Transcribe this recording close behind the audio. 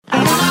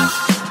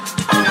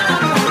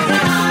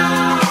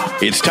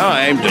It's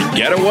time to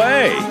get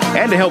away.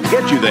 And to help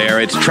get you there,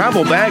 it's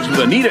Travel Bags with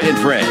Anita and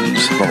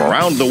Friends. From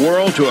around the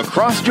world to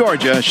across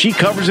Georgia, she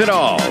covers it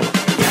all.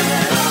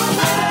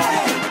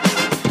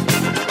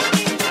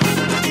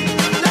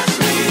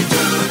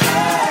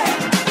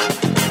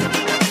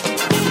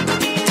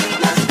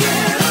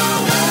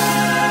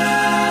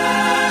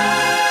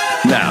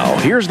 Now,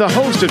 here's the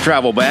host of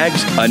Travel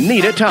Bags,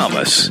 Anita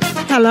Thomas.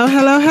 Hello,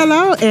 hello,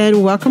 hello,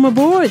 and welcome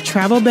aboard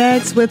Travel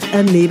Bags with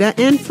Anita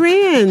and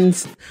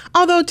Friends.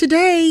 Although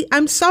today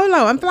I'm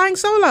flying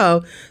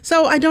solo.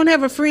 So I don't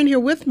have a friend here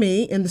with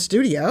me in the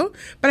studio,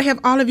 but I have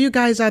all of you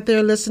guys out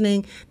there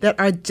listening that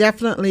are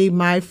definitely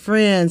my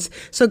friends.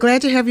 So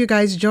glad to have you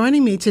guys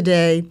joining me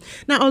today.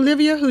 Now,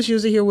 Olivia, who's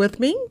usually here with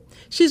me,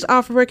 she's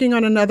off working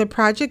on another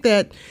project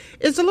that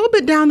is a little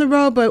bit down the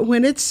road, but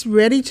when it's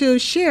ready to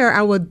share,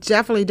 I will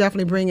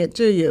definitely bring it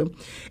to you.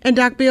 And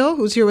Doc Bill,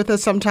 who's here with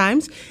us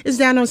sometimes, is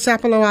down on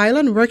Sapelo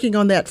Island working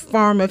on that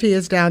farm of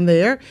his down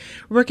there,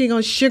 working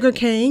on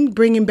sugarcane,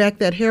 bringing back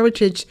that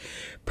heritage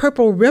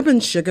purple ribbon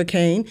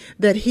sugarcane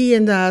that he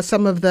and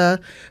some of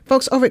the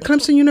folks over at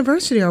Clemson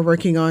University are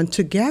working on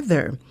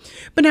together.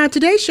 But now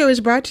today's show is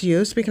brought to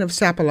you, speaking of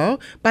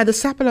Sapelo, by the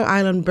Sapelo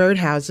Island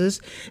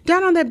Birdhouses,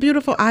 down on that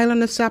beautiful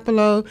island of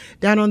Sapelo,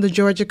 down on the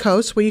Georgia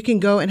coast, where you can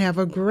go and have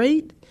a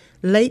great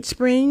late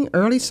spring,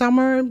 early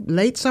summer,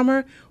 late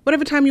summer,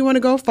 whatever time you want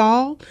to go,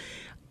 fall.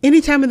 Any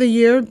time of the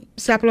year,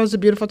 Sapelo is a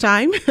beautiful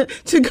time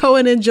to go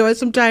and enjoy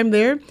some time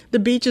there. The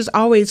beach is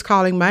always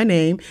calling my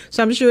name,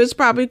 so I'm sure it's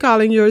probably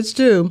calling yours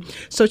too.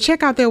 So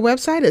check out their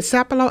website at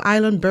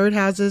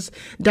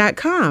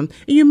sapeloislandbirdhouses.com.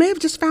 You may have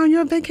just found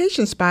your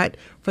vacation spot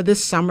for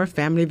this summer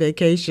family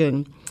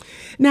vacation.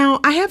 Now,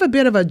 I have a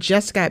bit of a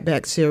Just Got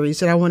Back series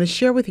that I want to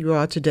share with you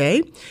all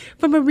today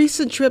from a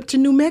recent trip to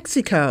New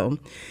Mexico.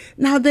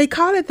 Now, they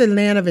call it the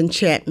Land of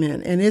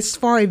Enchantment, and it's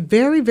for a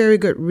very, very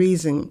good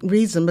reason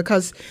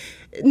because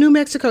New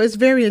Mexico is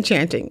very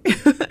enchanting.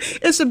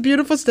 It's a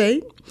beautiful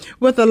state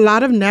with a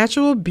lot of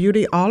natural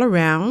beauty all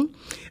around.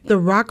 The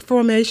rock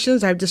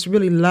formations, I just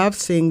really love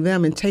seeing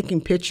them and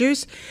taking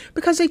pictures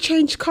because they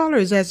change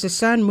colors as the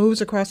sun moves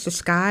across the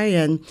sky,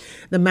 and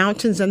the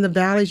mountains and the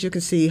valleys. You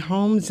can see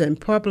homes and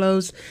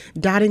pueblos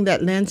dotting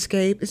that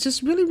landscape. It's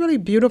just really, really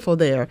beautiful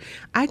there.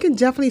 I can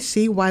definitely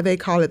see why they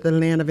call it the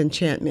Land of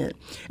Enchantment.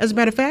 As a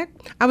matter of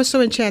fact, I was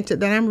so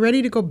enchanted that I'm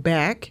ready to go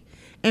back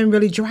and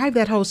really drive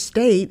that whole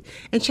state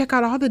and check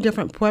out all the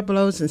different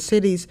pueblos and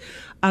cities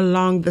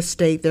along the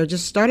state there.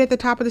 Just start at the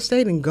top of the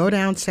state and go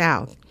down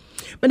south.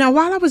 But now,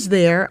 while I was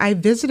there, I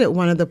visited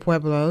one of the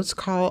pueblos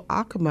called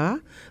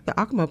Acoma, the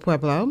Acoma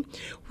Pueblo,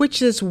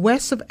 which is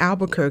west of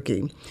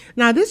Albuquerque.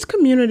 Now, this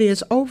community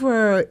is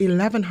over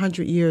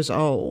 1,100 years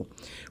old,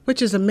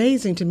 which is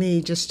amazing to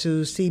me just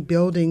to see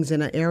buildings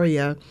in an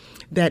area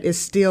that is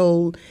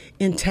still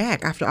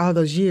intact after all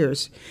those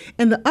years.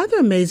 And the other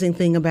amazing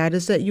thing about it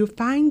is that you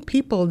find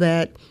people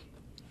that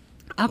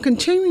are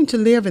continuing to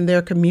live in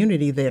their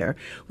community there,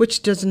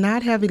 which does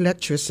not have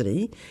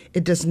electricity,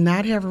 it does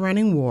not have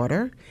running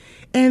water,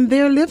 and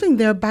they're living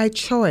there by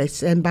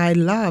choice and by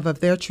love of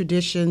their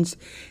traditions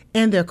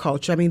and their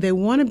culture. I mean, they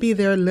want to be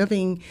there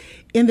living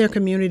in their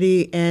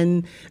community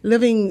and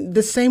living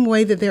the same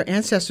way that their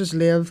ancestors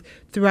lived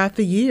throughout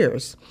the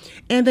years.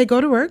 And they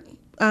go to work,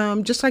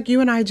 just like you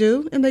and I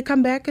do, and they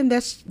come back, and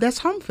that's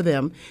home for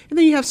them. And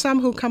then you have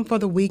some who come for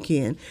the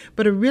weekend,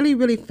 but a really,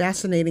 really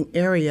fascinating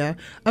area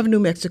of New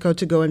Mexico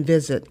to go and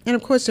visit. And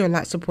of course, there are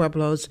lots of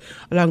pueblos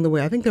along the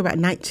way. I think there are about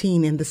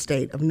 19 in the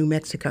state of New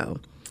Mexico.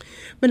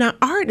 But now,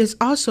 art is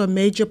also a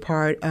major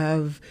part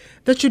of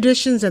the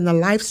traditions and the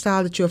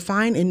lifestyle that you'll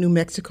find in New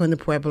Mexico and the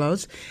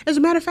Pueblos. As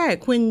a matter of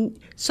fact, when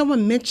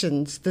someone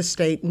mentions the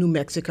state New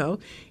Mexico,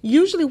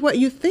 usually what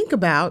you think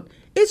about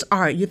is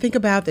art. You think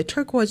about the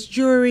turquoise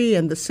jewelry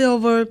and the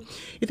silver.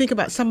 You think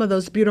about some of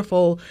those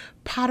beautiful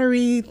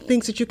pottery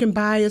things that you can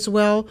buy as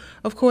well.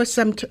 Of course,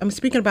 I'm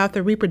speaking about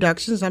the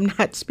reproductions. I'm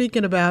not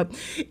speaking about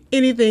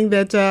anything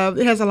that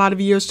has a lot of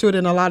years to it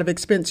and a lot of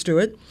expense to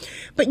it.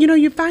 But,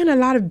 you find a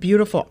lot of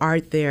beautiful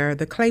art there.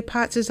 The clay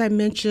pots, as I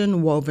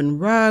mentioned, woven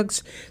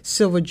rugs,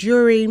 silver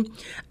jewelry,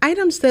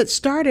 items that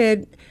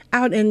started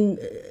out and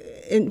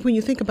when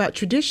you think about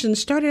tradition,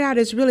 started out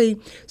as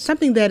really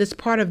something that is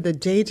part of the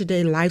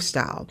day-to-day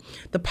lifestyle.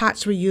 The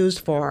pots were used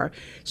for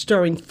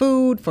storing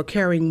food, for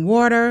carrying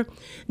water.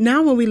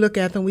 Now when we look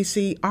at them, we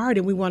see art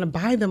and we want to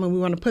buy them and we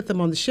want to put them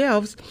on the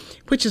shelves,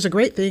 which is a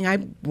great thing. I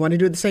want to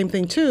do the same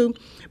thing too.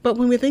 But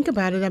when we think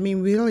about it, I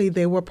mean, really,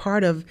 they were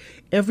part of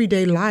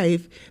everyday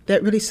life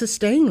that really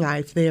sustained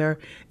life there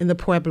in the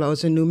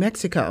Pueblos in New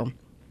Mexico.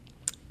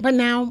 But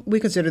now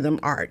we consider them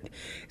art.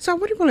 So I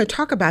really want to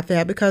talk about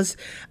that because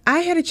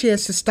I had a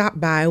chance to stop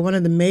by one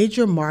of the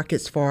major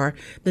markets for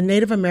the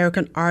Native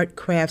American art,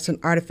 crafts, and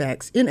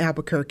artifacts in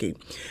Albuquerque,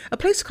 a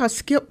place called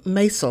Skip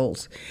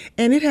Maisels.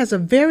 And it has a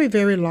very,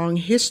 very long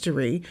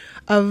history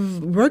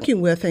of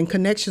working with and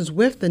connections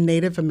with the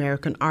Native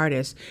American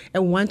artists.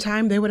 At one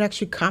time, they would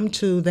actually come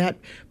to that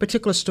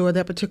particular store,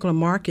 that particular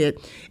market,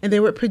 and they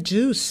would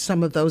produce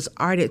some of those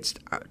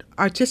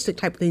artistic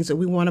type things that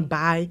we want to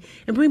buy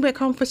and bring back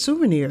home for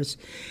souvenirs.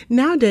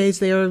 Nowadays,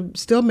 they are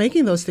still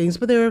making those things,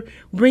 but they're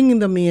bringing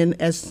them in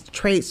as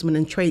tradesmen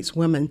and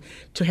tradeswomen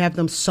to have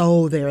them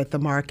sold there at the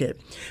market.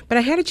 But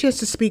I had a chance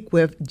to speak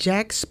with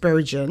Jack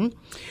Spurgeon,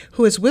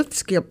 who is with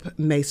Skip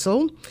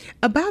Maisel,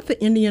 about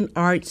the Indian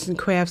arts and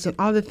crafts and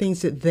all the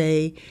things that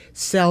they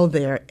sell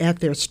there at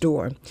their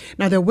store.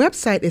 Now, their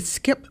website is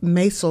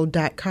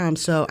skipmaisel.com,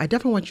 so I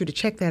definitely want you to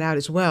check that out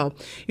as well.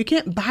 You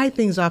can't buy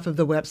things off of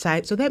the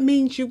website, so that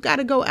means you've got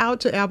to go out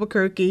to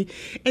Albuquerque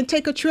and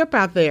take a trip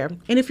out there.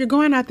 And if you're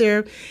going out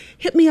there,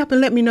 hit me up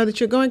and let me know that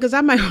you're going, because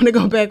I might want to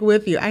go back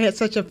with you. I had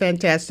such a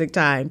fantastic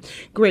time.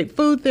 Great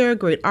food there,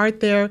 great art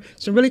there,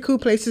 some really cool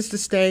places to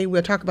stay.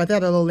 We'll talk about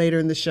that a little later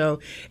in the show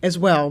as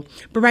well.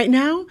 But right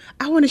now,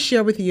 I want to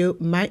share with you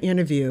my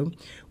interview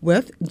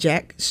with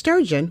Jack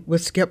Sturgeon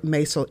with Skip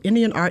Maisel,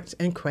 Indian Arts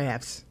and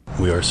Crafts.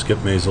 We are Skip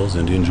Maisel's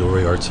Indian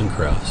Jewelry Arts and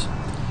Crafts.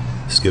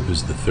 Skip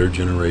is the third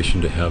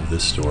generation to have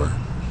this store.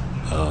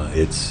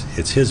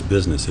 It's his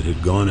business. It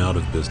had gone out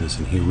of business,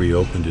 and he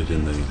reopened it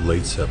in the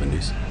late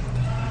 70s.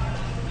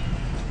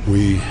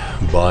 We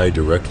buy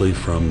directly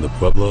from the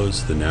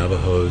Pueblos, the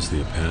Navajos,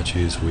 the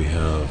Apaches. We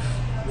have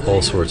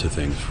all sorts of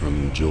things,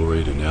 from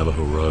jewelry to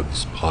Navajo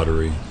rugs,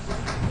 pottery,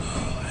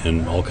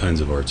 and all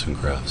kinds of arts and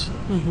crafts.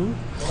 Mm-hmm.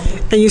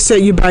 And you said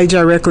you buy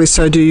directly,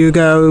 so do you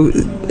go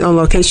on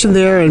location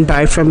there and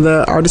buy from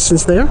the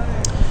artisans there?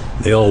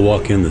 They all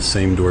walk in the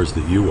same doors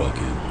that you walk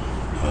in.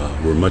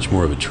 We're much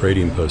more of a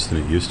trading post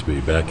than it used to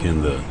be. Back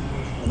in the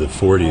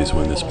 40s,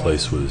 when this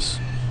place was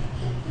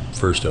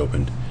first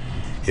opened,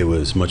 it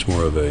was much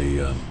more of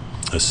a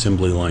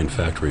assembly line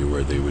factory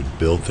where they would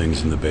build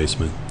things in the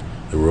basement.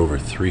 There were over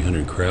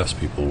 300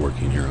 craftspeople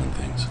working here on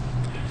things.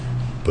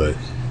 But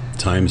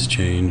times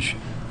change.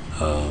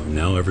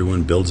 Now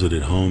everyone builds it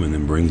at home and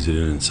then brings it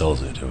in and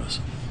sells it to us.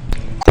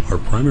 Our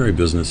primary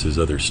business is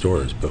other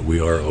stores, but we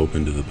are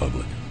open to the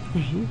public.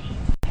 Mm-hmm.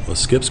 Well,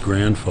 Skip's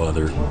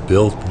grandfather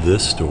built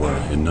this store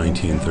in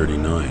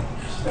 1939,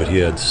 but he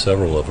had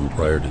several of them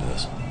prior to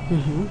this.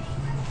 Mm-hmm.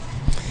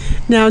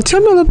 Now,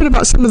 tell me a little bit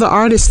about some of the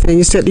artists then.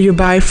 You said that you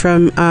buy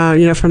from,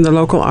 from the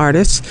local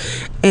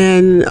artists.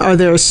 And are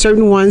there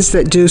certain ones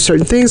that do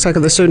certain things? Like, are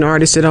there certain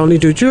artists that only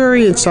do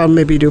jewelry and some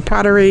maybe do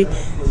pottery?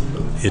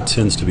 It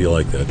tends to be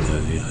like that.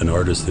 An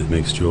artist that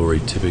makes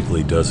jewelry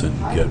typically doesn't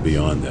get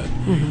beyond that.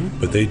 Mm-hmm.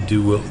 But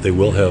they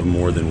will have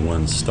more than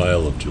one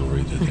style of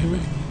jewelry that they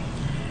make.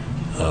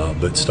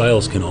 But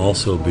styles can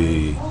also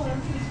be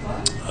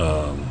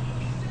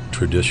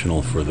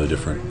traditional for the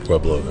different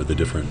Pueblo or the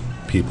different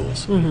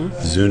peoples. Mm-hmm.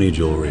 Zuni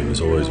jewelry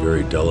was always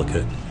very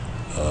delicate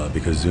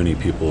because Zuni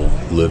people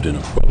lived in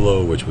a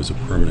Pueblo, which was a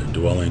permanent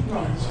dwelling.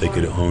 They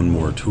could own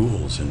more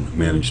tools and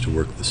manage to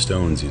work the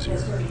stones easier.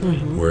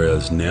 Mm-hmm.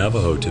 Whereas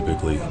Navajo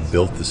typically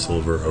built the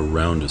silver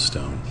around a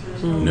stone,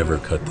 never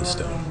cut the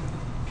stone.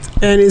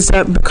 And is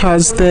that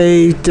because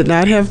they did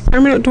not have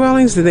permanent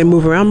dwellings? Did they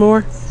move around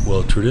more?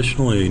 Well,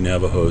 traditionally,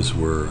 Navajos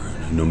were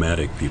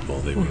nomadic people.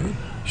 They were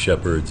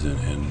shepherds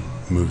and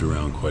moved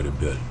around quite a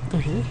bit.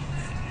 Mm-hmm.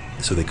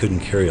 So they couldn't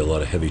carry a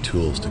lot of heavy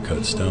tools to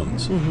cut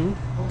stones.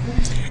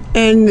 Mm-hmm.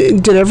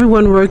 And did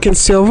everyone work in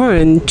silver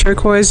and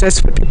turquoise?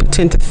 That's what people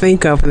tend to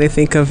think of when they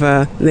think of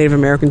Native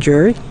American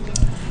jewelry.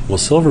 Well,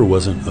 silver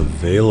wasn't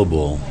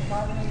available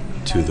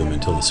to them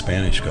until the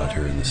Spanish got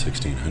here in the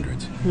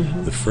 1600s.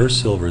 Mm-hmm. The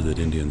first silver that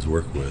Indians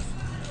worked with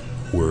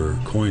were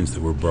coins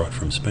that were brought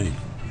from Spain.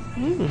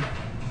 Mm.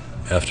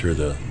 After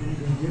the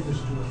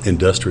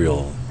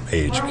industrial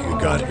age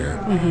got here,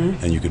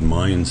 and you could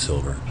mine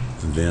silver,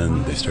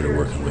 then they started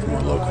working with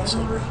more local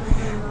silver.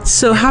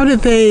 So how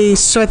did they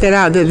sort that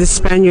out? Did the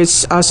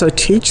Spaniards also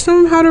teach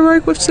them how to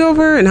work with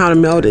silver and how to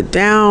melt it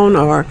down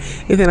or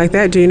anything like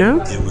that? Do you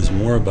know? It was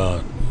more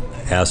about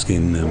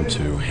asking them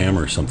to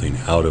hammer something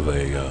out of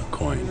a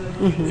coin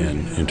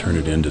and turn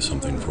it into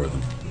something for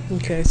them.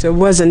 Okay, so it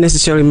wasn't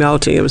necessarily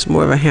melting, it was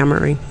more of a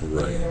hammering.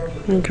 Right.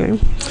 Okay.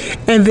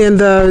 And then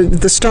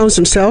the stones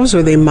themselves,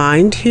 were they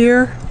mined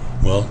here?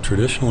 Well,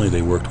 traditionally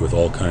they worked with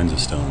all kinds of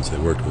stones. They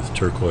worked with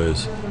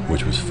turquoise,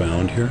 which was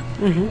found here.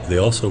 Mm-hmm. They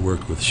also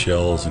worked with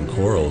shells and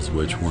corals,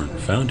 which weren't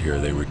found here.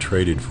 They were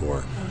traded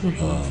for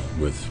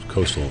with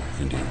coastal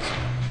Indians.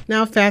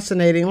 Now,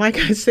 fascinating. Like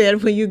I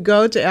said, when you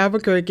go to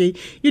Albuquerque,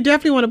 you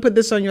definitely want to put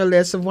this on your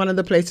list of one of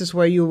the places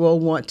where you will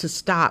want to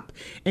stop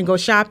and go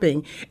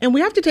shopping. And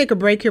we have to take a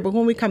break here, but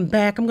when we come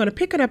back, I'm going to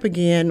pick it up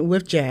again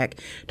with Jack,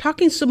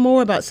 talking some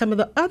more about some of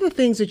the other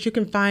things that you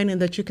can find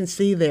and that you can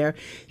see there.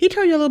 He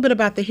told you a little bit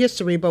about the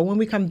history, but when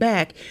we come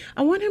back,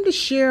 I want him to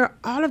share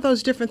all of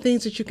those different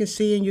things that you can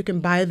see and you can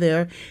buy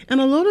there,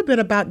 and a little bit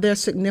about their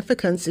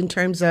significance in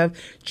terms of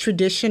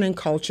tradition and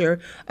culture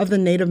of the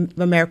Native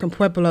American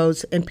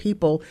Pueblos and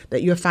people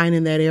that you'll find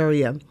in that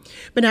area.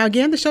 But now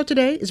again, the show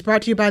today is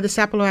brought to you by the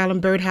Sapelo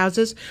Island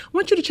Birdhouses. I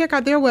want you to check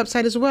out their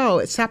website as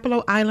well at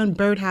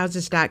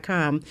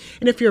sapeloislandbirdhouses.com.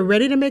 And if you're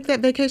ready to make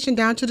that vacation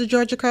down to the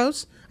Georgia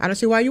coast, I don't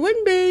see why you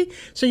wouldn't be.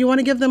 So you want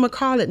to give them a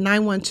call at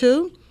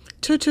 912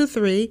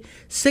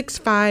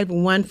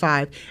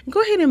 888-223-6515. And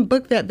go ahead and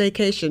book that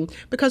vacation,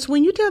 because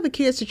when you tell the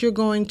kids that you're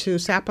going to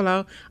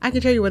Sapelo, I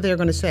can tell you what they're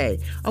going to say.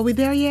 Are we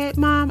there yet,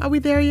 Mom? Are we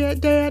there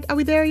yet, Dad? Are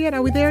we there yet?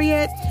 Are we there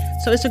yet?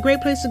 So it's a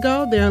great place to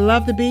go. They'll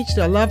love the beach.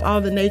 They'll love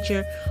all the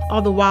nature,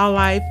 all the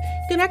wildlife.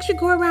 You can actually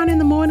go around in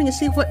the morning and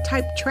see what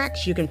type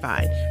tracks you can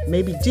find.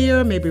 Maybe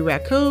deer, maybe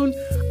raccoon,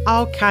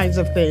 all kinds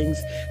of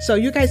things. So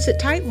you guys sit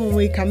tight. When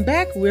we come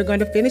back, we're going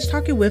to finish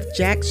talking with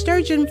Jack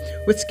Sturgeon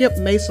with Skip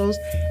Maisels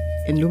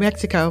in New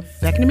Mexico.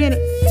 Back in a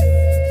minute.